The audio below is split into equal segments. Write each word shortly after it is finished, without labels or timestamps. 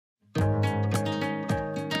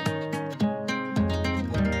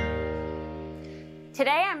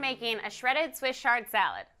making a shredded Swiss chard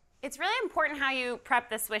salad. It's really important how you prep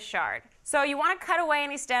the Swiss chard. So you want to cut away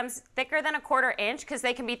any stems thicker than 1/4 inch because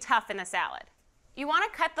they can be tough in the salad. You want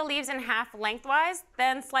to cut the leaves in half lengthwise,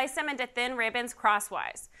 then slice them into thin ribbons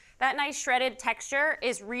crosswise. That nice shredded texture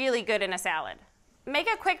is really good in a salad.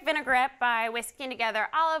 Make a quick vinaigrette by whisking together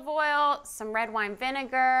olive oil, some red wine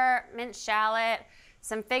vinegar, minced shallot,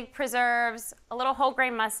 some fig preserves, a little whole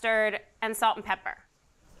grain mustard, and salt and pepper.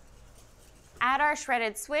 Add our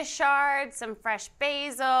shredded Swiss chard, some fresh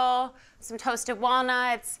basil, some toasted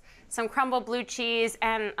walnuts, some crumbled blue cheese,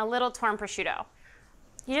 and a little torn prosciutto.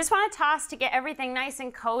 You just want to toss to get everything nice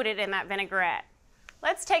and coated in that vinaigrette.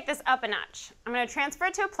 Let's take this up a notch. I'm going to transfer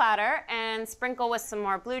it to a platter and sprinkle with some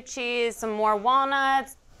more blue cheese, some more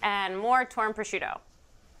walnuts, and more torn prosciutto.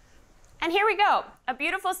 And here we go, a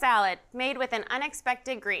beautiful salad made with an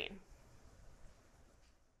unexpected green.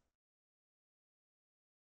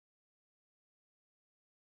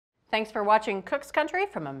 Thanks for watching Cook's Country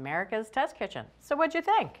from America's Test Kitchen. So what'd you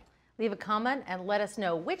think? Leave a comment and let us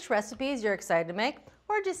know which recipes you're excited to make,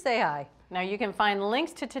 or just say hi. Now you can find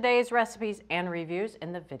links to today's recipes and reviews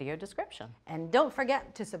in the video description. And don't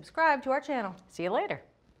forget to subscribe to our channel. See you later.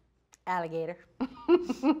 Alligator.